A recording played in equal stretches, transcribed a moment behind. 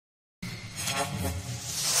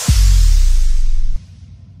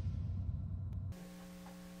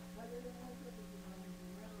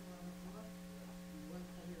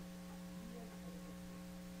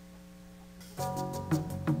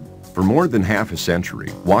For more than half a century,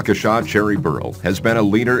 Waukesha Cherry Burl has been a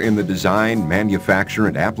leader in the design, manufacture,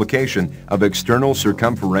 and application of external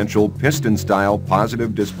circumferential piston-style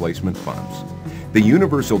positive displacement pumps. The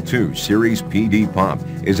Universal 2 Series PD pump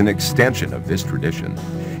is an extension of this tradition.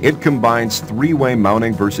 It combines three-way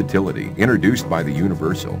mounting versatility introduced by the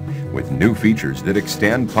Universal with new features that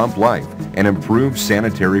extend pump life and improve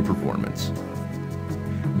sanitary performance.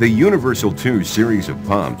 The Universal 2 series of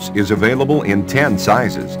pumps is available in 10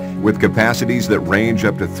 sizes with capacities that range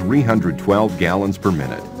up to 312 gallons per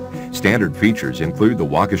minute. Standard features include the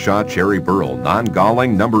Waukesha Cherry Burl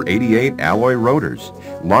non-galling number 88 alloy rotors,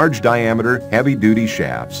 large diameter heavy-duty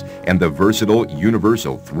shafts, and the versatile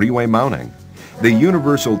Universal three-way mounting. The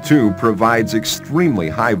Universal 2 provides extremely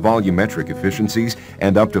high volumetric efficiencies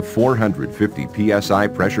and up to 450 psi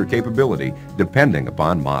pressure capability depending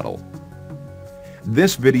upon model.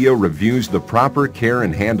 This video reviews the proper care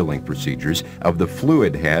and handling procedures of the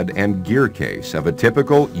fluid head and gear case of a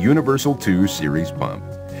typical Universal 2 series pump.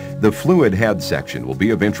 The fluid head section will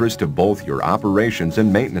be of interest to both your operations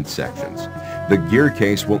and maintenance sections. The gear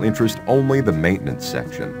case will interest only the maintenance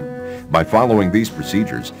section. By following these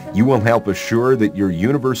procedures, you will help assure that your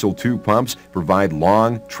Universal 2 pumps provide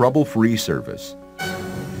long, trouble-free service.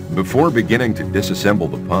 Before beginning to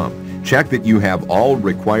disassemble the pump, check that you have all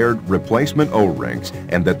required replacement O-rings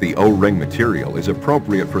and that the O-ring material is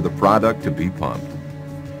appropriate for the product to be pumped.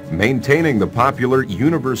 Maintaining the popular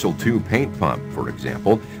Universal 2 paint pump, for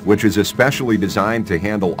example, which is especially designed to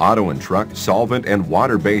handle auto and truck solvent and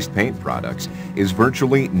water-based paint products, is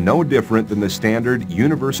virtually no different than the standard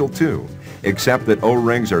Universal 2, except that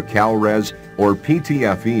O-rings are Calres or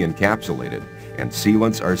PTFE encapsulated and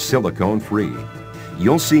sealants are silicone-free.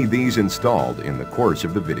 You'll see these installed in the course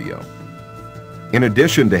of the video. In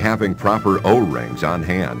addition to having proper O-rings on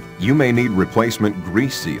hand, you may need replacement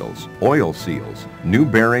grease seals, oil seals, new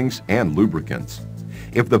bearings, and lubricants.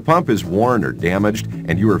 If the pump is worn or damaged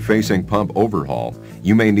and you are facing pump overhaul,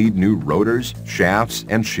 you may need new rotors, shafts,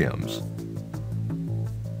 and shims.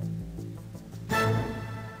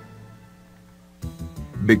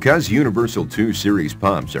 Because Universal 2 series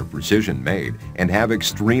pumps are precision made and have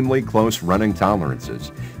extremely close running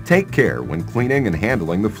tolerances, take care when cleaning and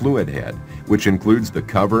handling the fluid head, which includes the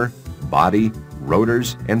cover, body,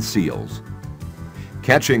 rotors, and seals.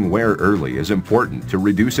 Catching wear early is important to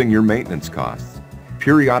reducing your maintenance costs.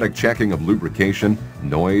 Periodic checking of lubrication,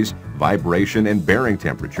 noise, vibration, and bearing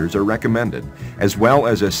temperatures are recommended, as well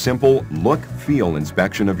as a simple look-feel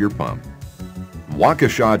inspection of your pump.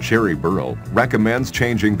 Waukesha Cherry Burl recommends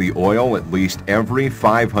changing the oil at least every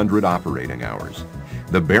 500 operating hours.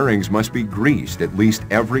 The bearings must be greased at least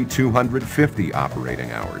every 250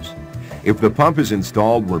 operating hours. If the pump is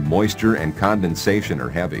installed where moisture and condensation are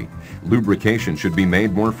heavy, lubrication should be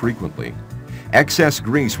made more frequently. Excess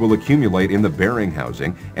grease will accumulate in the bearing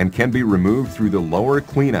housing and can be removed through the lower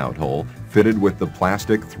cleanout hole fitted with the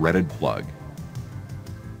plastic threaded plug.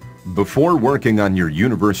 Before working on your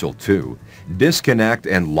Universal 2, disconnect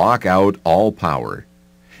and lock out all power.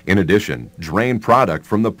 In addition, drain product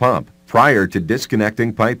from the pump prior to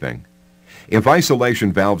disconnecting piping. If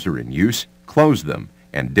isolation valves are in use, close them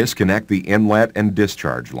and disconnect the inlet and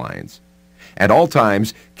discharge lines. At all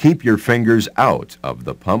times, keep your fingers out of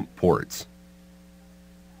the pump ports.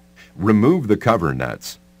 Remove the cover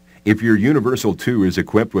nuts. If your Universal 2 is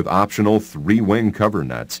equipped with optional 3-wing cover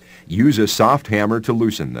nuts, use a soft hammer to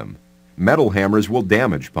loosen them. Metal hammers will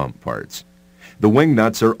damage pump parts. The wing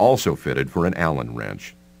nuts are also fitted for an Allen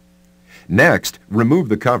wrench. Next, remove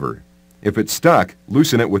the cover. If it's stuck,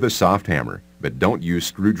 loosen it with a soft hammer, but don't use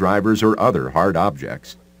screwdrivers or other hard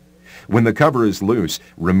objects. When the cover is loose,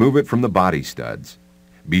 remove it from the body studs.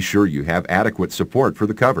 Be sure you have adequate support for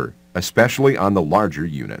the cover, especially on the larger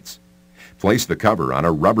units. Place the cover on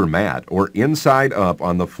a rubber mat or inside up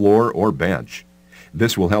on the floor or bench.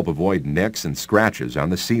 This will help avoid nicks and scratches on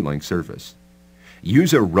the sealing surface.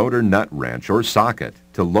 Use a rotor nut wrench or socket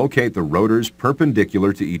to locate the rotors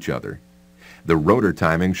perpendicular to each other. The rotor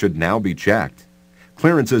timing should now be checked.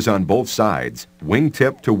 Clearances on both sides,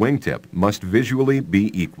 wingtip to wingtip, must visually be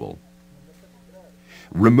equal.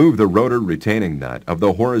 Remove the rotor retaining nut of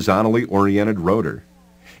the horizontally oriented rotor.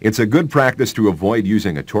 It's a good practice to avoid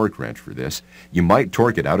using a torque wrench for this. You might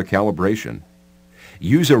torque it out of calibration.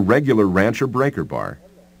 Use a regular wrench or breaker bar.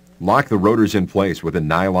 Lock the rotors in place with a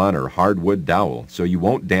nylon or hardwood dowel so you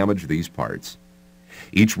won't damage these parts.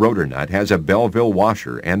 Each rotor nut has a Belleville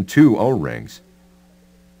washer and 2 O-rings.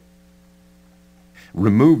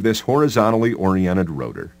 Remove this horizontally oriented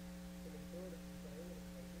rotor.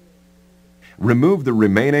 Remove the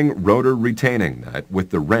remaining rotor retaining nut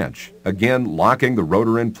with the wrench, again locking the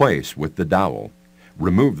rotor in place with the dowel.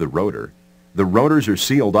 Remove the rotor. The rotors are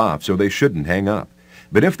sealed off, so they shouldn't hang up.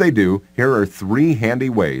 But if they do, here are 3 handy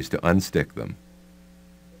ways to unstick them.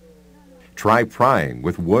 Try prying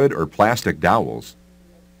with wood or plastic dowels.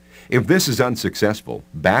 If this is unsuccessful,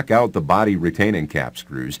 back out the body retaining cap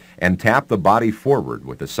screws and tap the body forward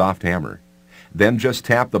with a soft hammer. Then just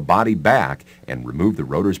tap the body back and remove the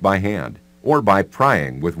rotors by hand, or by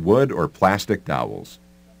prying with wood or plastic dowels.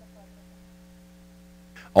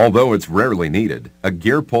 Although it's rarely needed, a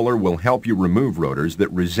gear puller will help you remove rotors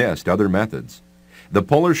that resist other methods. The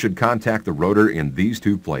puller should contact the rotor in these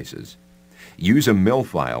 2 places. Use a mill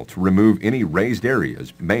file to remove any raised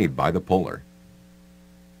areas made by the puller.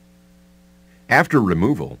 After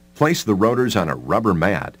removal, place the rotors on a rubber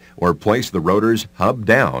mat or place the rotors hub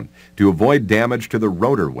down to avoid damage to the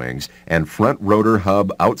rotor wings and front rotor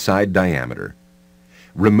hub outside diameter.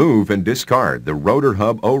 Remove and discard the rotor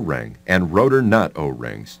hub O-ring and rotor nut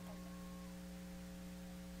O-rings.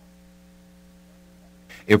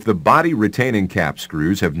 If the body retaining cap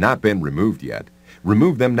screws have not been removed yet,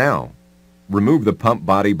 remove them now. Remove the pump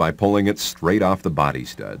body by pulling it straight off the body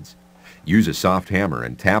studs. Use a soft hammer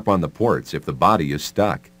and tap on the ports if the body is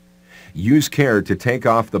stuck. Use care to take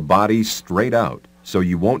off the body straight out so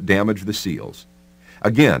you won't damage the seals.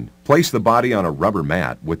 Again, place the body on a rubber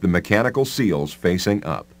mat with the mechanical seals facing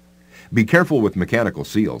up. Be careful with mechanical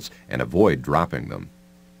seals and avoid dropping them.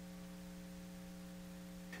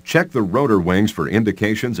 Check the rotor wings for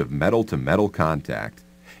indications of metal-to-metal contact.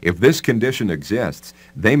 If this condition exists,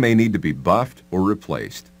 they may need to be buffed or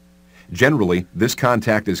replaced. Generally, this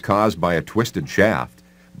contact is caused by a twisted shaft,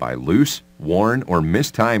 by loose, worn, or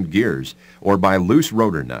mistimed gears, or by loose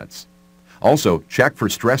rotor nuts. Also, check for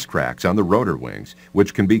stress cracks on the rotor wings,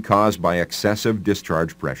 which can be caused by excessive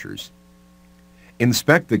discharge pressures.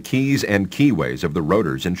 Inspect the keys and keyways of the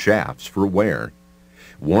rotors and shafts for wear.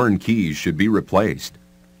 Worn keys should be replaced.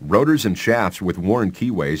 Rotors and shafts with worn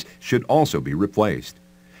keyways should also be replaced.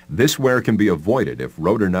 This wear can be avoided if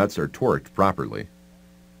rotor nuts are torqued properly.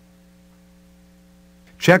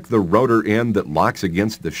 Check the rotor end that locks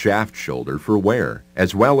against the shaft shoulder for wear,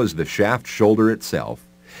 as well as the shaft shoulder itself.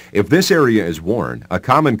 If this area is worn, a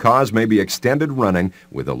common cause may be extended running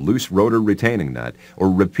with a loose rotor retaining nut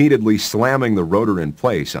or repeatedly slamming the rotor in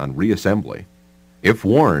place on reassembly. If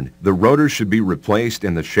worn, the rotor should be replaced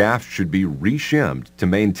and the shaft should be re-shimmed to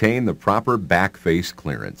maintain the proper back face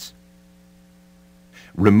clearance.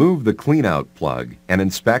 Remove the cleanout plug and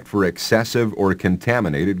inspect for excessive or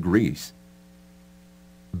contaminated grease.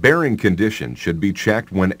 Bearing condition should be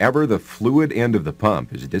checked whenever the fluid end of the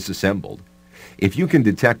pump is disassembled. If you can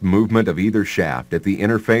detect movement of either shaft at the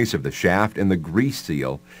interface of the shaft and the grease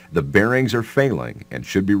seal, the bearings are failing and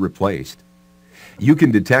should be replaced. You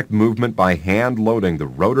can detect movement by hand loading the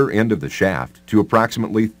rotor end of the shaft to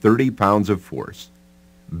approximately 30 pounds of force.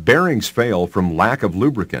 Bearings fail from lack of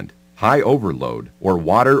lubricant, high overload, or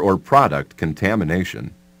water or product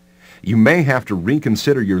contamination. You may have to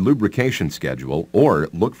reconsider your lubrication schedule or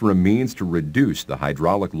look for a means to reduce the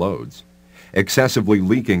hydraulic loads. Excessively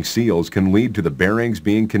leaking seals can lead to the bearings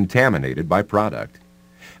being contaminated by product.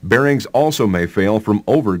 Bearings also may fail from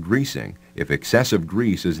over-greasing if excessive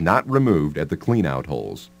grease is not removed at the cleanout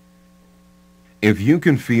holes. If you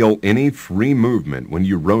can feel any free movement when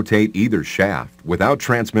you rotate either shaft without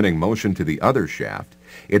transmitting motion to the other shaft,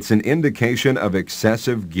 it's an indication of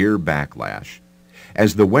excessive gear backlash.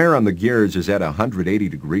 As the wear on the gears is at 180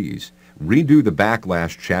 degrees, redo the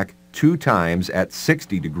backlash check 2 times at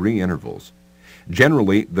 60-degree intervals.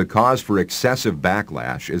 Generally, the cause for excessive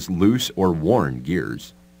backlash is loose or worn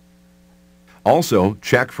gears. Also,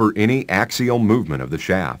 check for any axial movement of the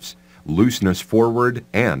shafts, looseness forward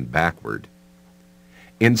and backward.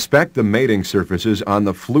 Inspect the mating surfaces on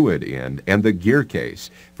the fluid end and the gear case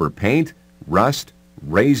for paint, rust,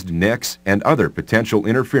 raised nicks, and other potential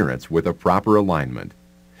interference with a proper alignment.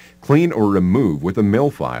 Clean or remove with a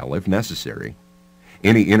mill file if necessary.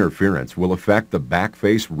 Any interference will affect the back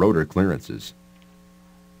face rotor clearances.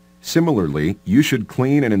 Similarly, you should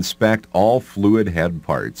clean and inspect all fluid head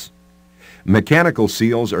parts. Mechanical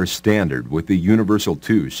seals are standard with the Universal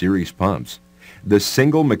 2 series pumps. The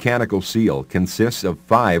single mechanical seal consists of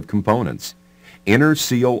 5 components: inner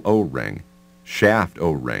seal O-ring, shaft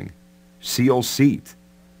O-ring, seal seat,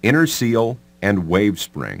 inner seal, and wave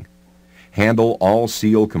spring. Handle all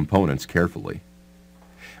seal components carefully.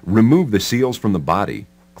 Remove the seals from the body,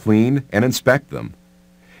 clean, and inspect them.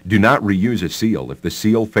 Do not reuse a seal if the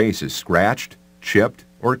seal face is scratched, chipped,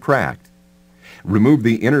 or cracked. Remove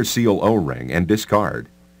the inner seal O-ring and discard.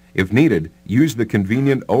 If needed, use the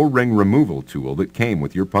convenient O-ring removal tool that came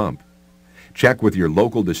with your pump. Check with your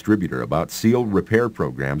local distributor about seal repair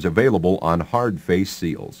programs available on hard face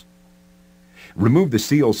seals. Remove the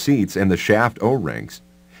seal seats and the shaft O-rings.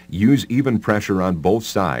 Use even pressure on both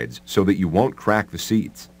sides so that you won't crack the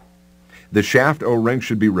seats. The shaft O-ring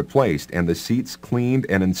should be replaced and the seats cleaned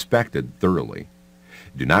and inspected thoroughly.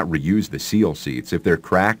 Do not reuse the seal seats if they're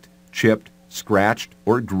cracked, chipped, scratched,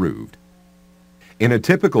 or grooved. In a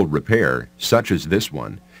typical repair, such as this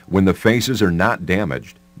one, when the faces are not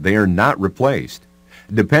damaged, they are not replaced.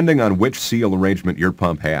 Depending on which seal arrangement your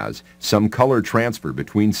pump has, some color transfer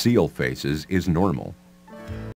between seal faces is normal.